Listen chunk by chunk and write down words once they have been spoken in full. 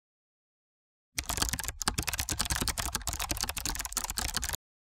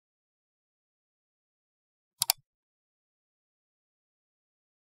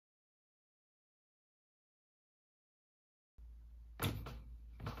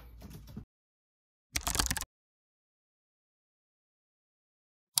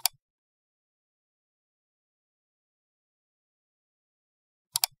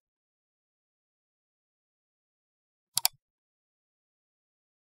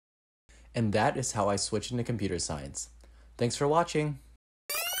And that is how I switched into computer science. Thanks for watching.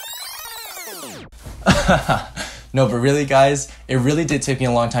 No, but really guys, it really did take me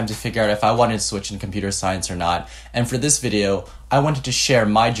a long time to figure out if I wanted to switch into computer science or not. And for this video, I wanted to share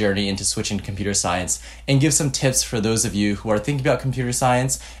my journey into switching to computer science and give some tips for those of you who are thinking about computer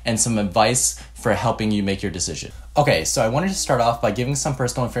science and some advice for helping you make your decision. Okay, so I wanted to start off by giving some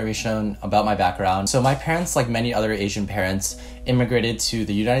personal information about my background. So my parents, like many other Asian parents, immigrated to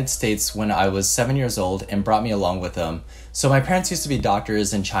the United States when I was 7 years old and brought me along with them. So my parents used to be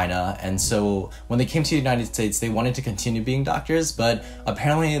doctors in China, and so when they came to the United States, they wanted to continue being doctors, but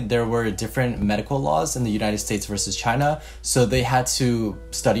apparently there were different medical laws in the United States versus China, so they had to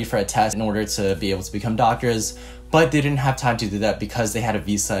study for a test in order to be able to become doctors, but they didn't have time to do that because they had a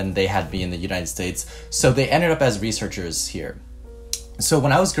visa and they had to be in the United States, so they ended up as researchers here. So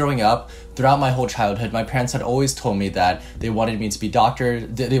when I was growing up, throughout my whole childhood, my parents had always told me that they wanted me to be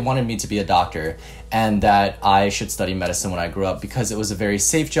a doctor and that I should study medicine when I grew up because it was a very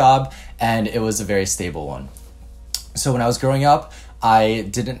safe job and it was a very stable one. So when I was growing up, I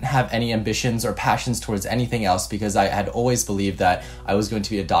didn't have any ambitions or passions towards anything else because I had always believed that I was going to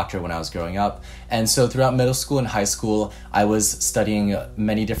be a doctor when I was growing up. And so throughout middle school and high school, I was studying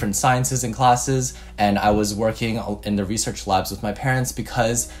many different sciences and classes, and I was working in the research labs with my parents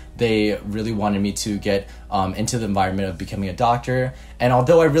because they really wanted me to get into the environment of becoming a doctor. And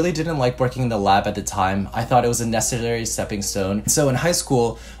although I really didn't like working in the lab at the time, I thought it was a necessary stepping stone. So in high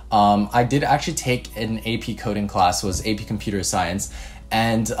school, I did actually take an AP coding class, was AP Computer Science,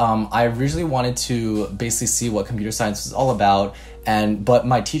 and I originally wanted to basically see what computer science was all about, but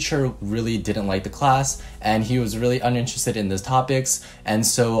my teacher really didn't like the class, and he was really uninterested in those topics, and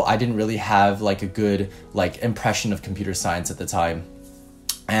so I didn't really have like a good impression of computer science at the time.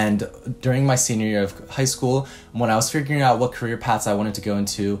 And during my senior year of high school, when I was figuring out what career paths I wanted to go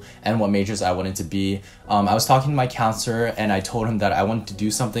into and what majors I wanted to be, I was talking to my counselor and I told him that I wanted to do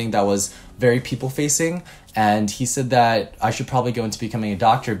something that was very people-facing, and he said that I should probably go into becoming a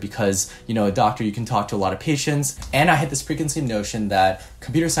doctor because, you know, a doctor, you can talk to a lot of patients. And I had this preconceived notion that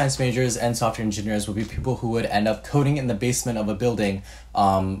computer science majors and software engineers would be people who would end up coding in the basement of a building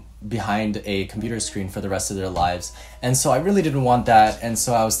behind a computer screen for the rest of their lives. And so I really didn't want that, and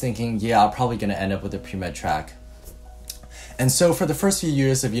so I was thinking, yeah, I'm probably going to end up with a pre-med track. And so for the first few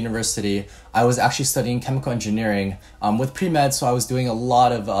years of university, I was actually studying chemical engineering with pre-med, so I was doing a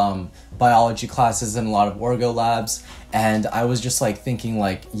lot of biology classes and a lot of orgo labs, and I was just thinking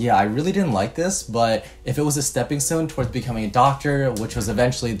yeah, I really didn't like this, but if it was a stepping stone towards becoming a doctor, which was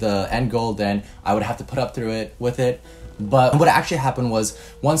eventually the end goal, then I would have to put up through it with it. But what actually happened was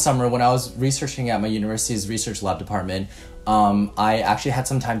one summer when I was researching at my university's research lab department, I actually had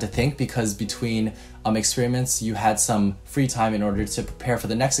some time to think because between experiments you had some free time in order to prepare for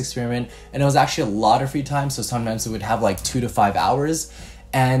the next experiment, and it was actually a lot of free time, so sometimes it would have 2 to 5 hours,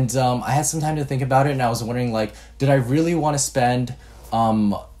 and I had some time to think about it, and I was wondering did I really want to spend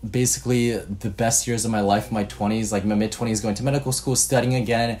basically the best years of my life, my 20s, my mid-20s, going to medical school, studying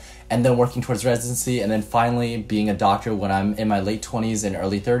again, and then working towards residency, and then finally being a doctor when I'm in my late 20s and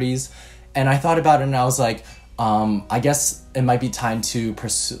early 30s. And I thought about it and I was I guess it might be time to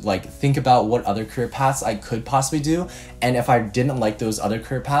pursue, think about what other career paths I could possibly do. And if I didn't like those other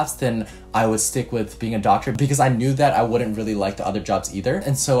career paths, then I would stick with being a doctor because I knew that I wouldn't really like the other jobs either.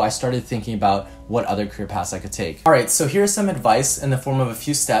 And so I started thinking about what other career paths I could take. All right, so here's some advice in the form of a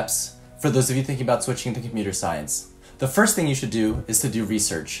few steps for those of you thinking about switching to computer science. The first thing you should do is to do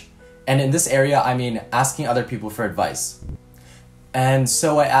research. And in this area, I mean asking other people for advice. And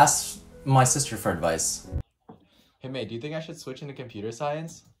so I asked my sister for advice. Hey May, do you think I should switch into computer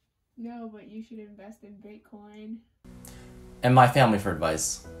science? No, but you should invest in Bitcoin. And my family for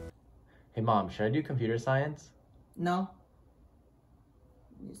advice. Hey Mom, should I do computer science? No.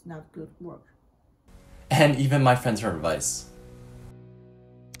 It's not good work. And even my friends for advice.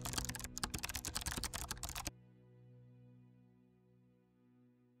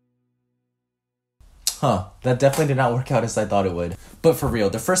 That definitely did not work out as I thought it would. But for real,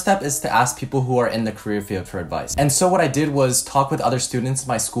 the first step is to ask people who are in the career field for advice. And so what I did was talk with other students in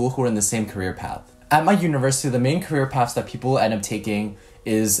my school who are in the same career path. At my university, the main career paths that people end up taking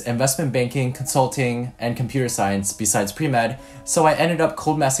is investment banking, consulting, and computer science besides pre-med. So I ended up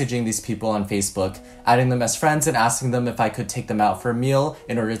cold messaging these people on Facebook, adding them as friends and asking them if I could take them out for a meal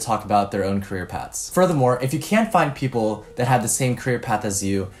in order to talk about their own career paths. Furthermore, if you can't find people that have the same career path as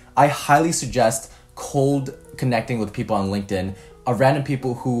you, I highly suggest cold connecting with people on LinkedIn, random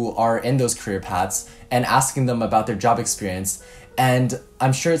people who are in those career paths, and asking them about their job experience. And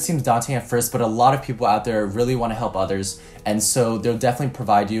I'm sure it seems daunting at first, but a lot of people out there really want to help others. And so they'll definitely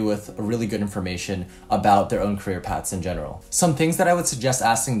provide you with really good information about their own career paths in general. Some things that I would suggest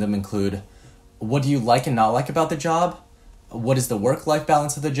asking them include, what do you like and not like about the job? What is the work-life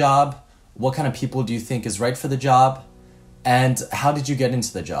balance of the job? What kind of people do you think is right for the job? And how did you get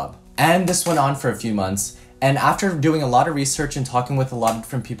into the job? And this went on for a few months. And after doing a lot of research and talking with a lot of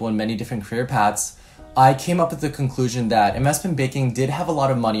different people in many different career paths, I came up with the conclusion that investment banking did have a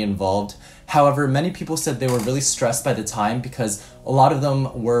lot of money involved. However, many people said they were really stressed by the time because a lot of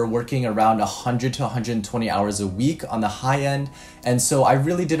them were working around 100 to 120 hours a week on the high end. And so I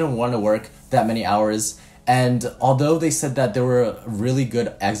really didn't want to work that many hours. And although they said that there were really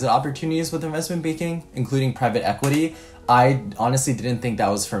good exit opportunities with investment banking, including private equity, I honestly didn't think that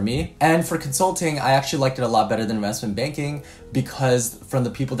was for me. And for consulting, I actually liked it a lot better than investment banking because from the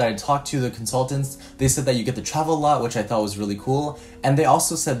people that I talked to, the consultants, they said that you get to travel a lot, which I thought was really cool. And they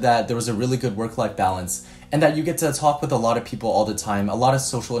also said that there was a really good work-life balance and that you get to talk with a lot of people all the time, a lot of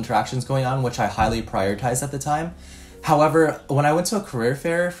social interactions going on, which I highly prioritized at the time. However, when I went to a career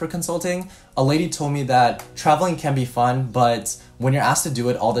fair for consulting, a lady told me that traveling can be fun, but when you're asked to do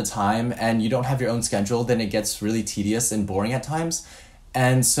it all the time and you don't have your own schedule, then it gets really tedious and boring at times.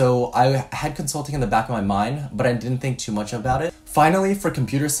 And so I had consulting in the back of my mind, but I didn't think too much about it. Finally, for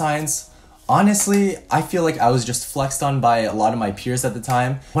computer science, honestly, I feel like I was just flexed on by a lot of my peers at the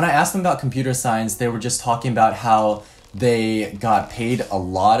time. When I asked them about computer science, they were just talking about how they got paid a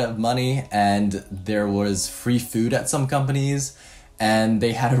lot of money and there was free food at some companies and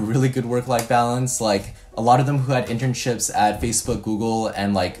they had a really good work-life balance. Like a lot of them who had internships at Facebook, Google,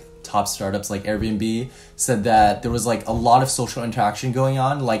 and like top startups like Airbnb said that there was like a lot of social interaction going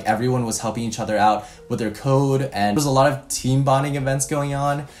on. Like everyone was helping each other out with their code and there was a lot of team bonding events going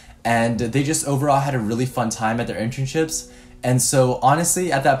on and they just overall had a really fun time at their internships. And so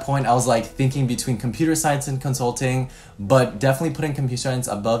honestly, at that point, I was like thinking between computer science and consulting, but definitely putting computer science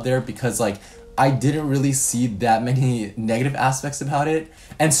above there because like I didn't really see that many negative aspects about it.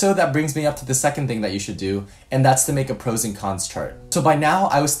 And so that brings me up to the second thing that you should do, and that's to make a pros and cons chart. So by now,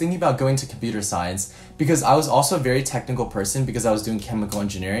 I was thinking about going to computer science because I was also a very technical person because I was doing chemical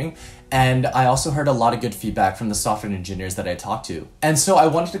engineering. And I also heard a lot of good feedback from the software engineers that I talked to. And so I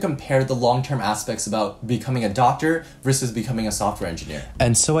wanted to compare the long-term aspects about becoming a doctor versus becoming a software engineer.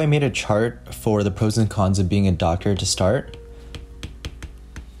 And so I made a chart for the pros and cons of being a doctor to start.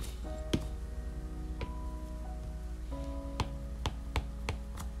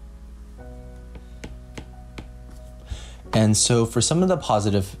 And so for some of the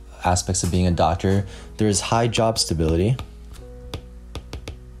positive aspects of being a doctor, there's high job stability.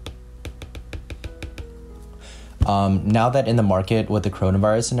 Now that in the market with the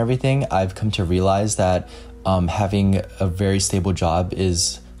coronavirus and everything, I've come to realize that having a very stable job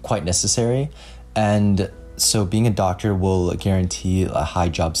is quite necessary. And so being a doctor will guarantee a high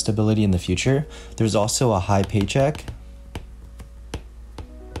job stability in the future. There's also a high paycheck.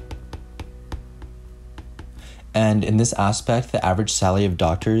 And in this aspect, the average salary of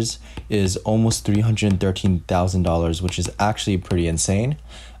doctors is almost $313,000, which is actually pretty insane.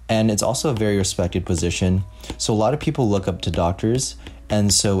 And it's also a very respected position. So a lot of people look up to doctors.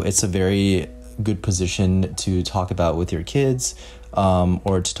 And so it's a very good position to talk about with your kids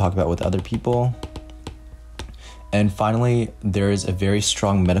or to talk about with other people. And finally, there is a very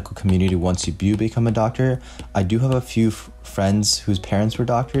strong medical community once you do become a doctor. I do have a few friends whose parents were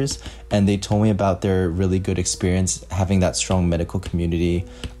doctors, and they told me about their really good experience having that strong medical community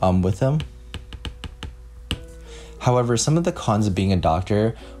with them. However, some of the cons of being a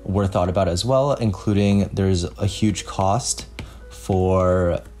doctor were thought about as well, including there's a huge cost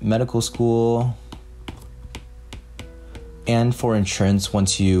for medical school and for insurance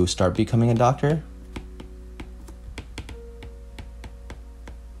once you start becoming a doctor.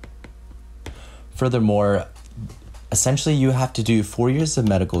 Furthermore, essentially you have to do 4 years of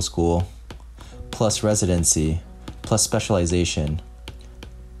medical school, plus residency, plus specialization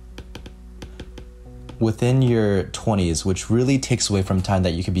within your 20s, which really takes away from time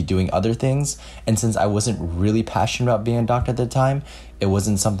that you could be doing other things. And since I wasn't really passionate about being a doctor at the time, it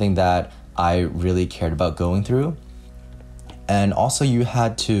wasn't something that I really cared about going through. And also you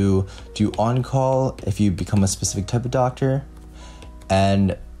had to do on-call if you become a specific type of doctor.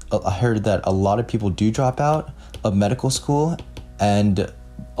 And I heard that a lot of people do drop out of medical school, and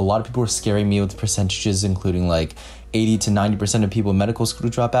a lot of people were scaring me with percentages, including like 80 to 90% of people in medical school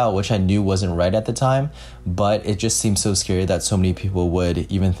drop out, which I knew wasn't right at the time, but it just seemed so scary that so many people would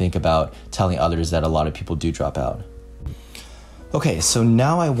even think about telling others that a lot of people do drop out. Okay, so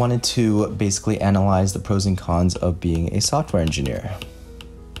now I wanted to basically analyze the pros and cons of being a software engineer.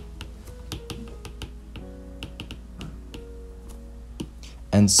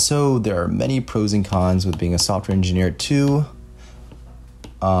 And so there are many pros and cons with being a software engineer too.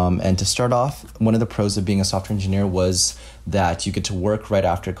 And to start off, one of the pros of being a software engineer was that you get to work right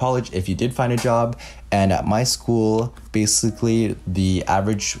after college if you did find a job. And at my school, basically the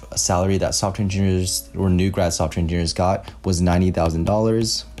average salary that software engineers or new grad software engineers got was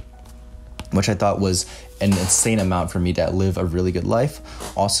 $90,000, which I thought was an insane amount for me to live a really good life.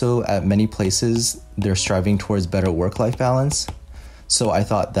 Also, at many places, they're striving towards better work-life balance. So I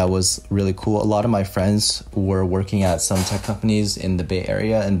thought that was really cool. A lot of my friends were working at some tech companies in the Bay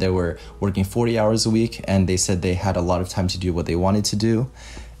Area, and they were working 40 hours a week, and they said they had a lot of time to do what they wanted to do.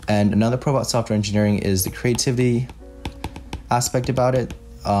 And another pro about software engineering is the creativity aspect about it.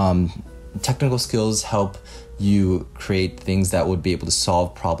 Technical skills help you create things that would be able to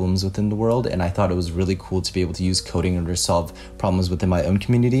solve problems within the world, and I thought it was really cool to be able to use coding in order to solve problems within my own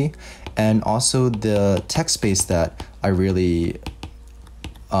community. And also the tech space that I really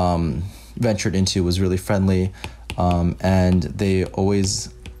ventured into was really friendly, and they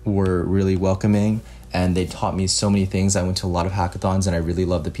always were really welcoming, and they taught me so many things. I went to a lot of hackathons, and I really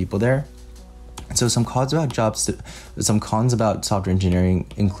loved the people there. So some cons about software engineering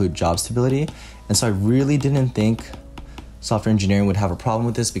include job stability, and so I really didn't think software engineering would have a problem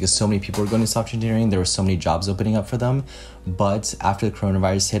with this because so many people were going to software engineering. There were so many jobs opening up for them. But after the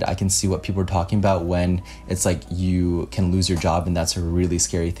coronavirus hit, I can see what people are talking about when it's like you can lose your job, and that's a really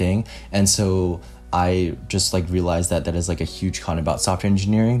scary thing. And so I just realized that is a huge con about software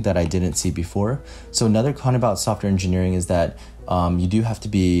engineering that I didn't see before. So another con about software engineering is that you do have to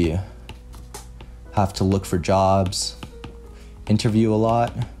look for jobs, interview a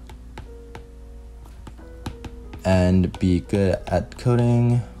lot, and be good at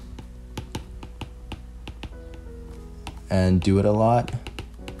coding and do it a lot.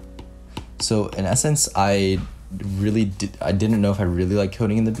 So in essence, I didn't know if I really liked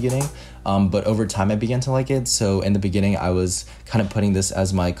coding in the beginning, but over time I began to like it. So in the beginning, I was kind of putting this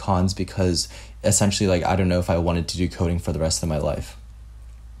as my cons because essentially I don't know if I wanted to do coding for the rest of my life.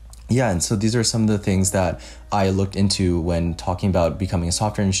 Yeah, and so these are some of the things that I looked into when talking about becoming a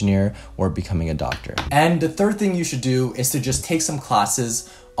software engineer or becoming a doctor. And the third thing you should do is to just take some classes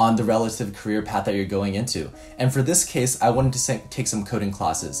on the relative career path that you're going into. And for this case, I wanted to take some coding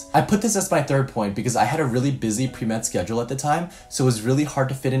classes. I put this as my third point because I had a really busy pre-med schedule at the time, so it was really hard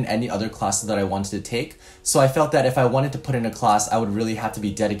to fit in any other classes that I wanted to take. So I felt that if I wanted to put in a class, I would really have to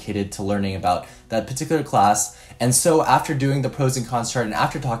be dedicated to learning about that particular class. And so after doing the pros and cons chart and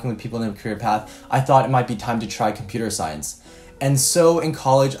after talking with people in the career path, I thought it might be time to try computer science. And so in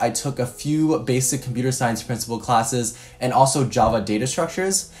college, I took a few basic computer science principle classes and also Java data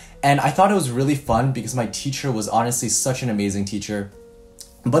structures. And I thought it was really fun because my teacher was honestly such an amazing teacher.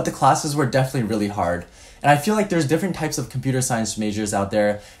 But the classes were definitely really hard. And I feel like there's different types of computer science majors out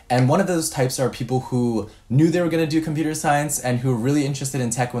there. And one of those types are people who knew they were going to do computer science and who were really interested in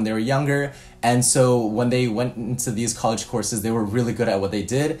tech when they were younger. And so when they went into these college courses, they were really good at what they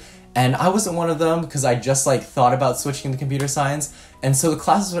did. And I wasn't one of them because I just thought about switching to computer science. And so the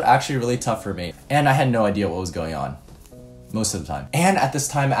classes were actually really tough for me. And I had no idea what was going on most of the time. And at this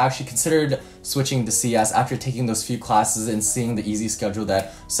time, I actually considered switching to CS after taking those few classes and seeing the easy schedule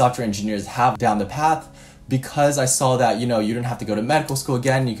that software engineers have down the path, because I saw that, you don't have to go to medical school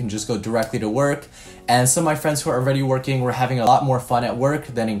again, you can just go directly to work. And some of my friends who are already working were having a lot more fun at work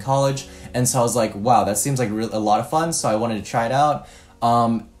than in college. And so I was like, wow, that seems like a lot of fun. So I wanted to try it out.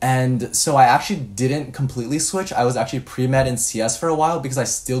 And so I actually didn't completely switch. I was actually pre-med in CS for a while because I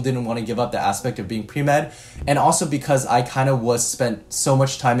still didn't want to give up the aspect of being pre-med. And also because I kind of spent so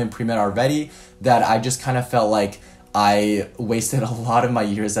much time in pre-med already that I just kind of felt like I wasted a lot of my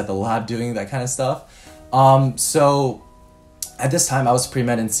years at the lab doing that kind of stuff. So at this time I was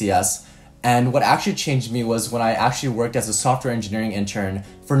pre-med in CS. And what actually changed me was when I actually worked as a software engineering intern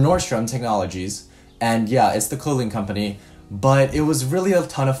for Nordstrom Technologies. And yeah, it's the clothing company. But it was really a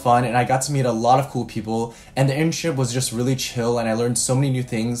ton of fun, and I got to meet a lot of cool people, and the internship was just really chill, and I learned so many new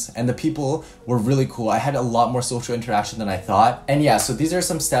things, and the people were really cool. I had a lot more social interaction than I thought. And yeah, so these are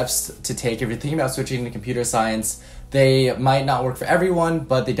some steps to take if you're thinking about switching to computer science. They might not work for everyone,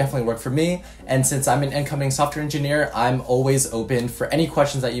 but they definitely work for me. And since I'm an incoming software engineer, I'm always open for any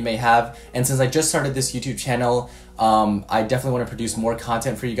questions that you may have. And since I just started this YouTube channel, I definitely want to produce more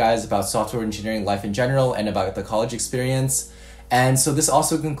content for you guys about software engineering life in general and about the college experience. And so this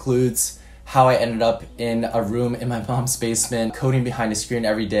also concludes how I ended up in a room in my mom's basement, coding behind a screen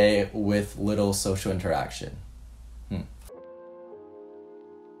every day with little social interaction.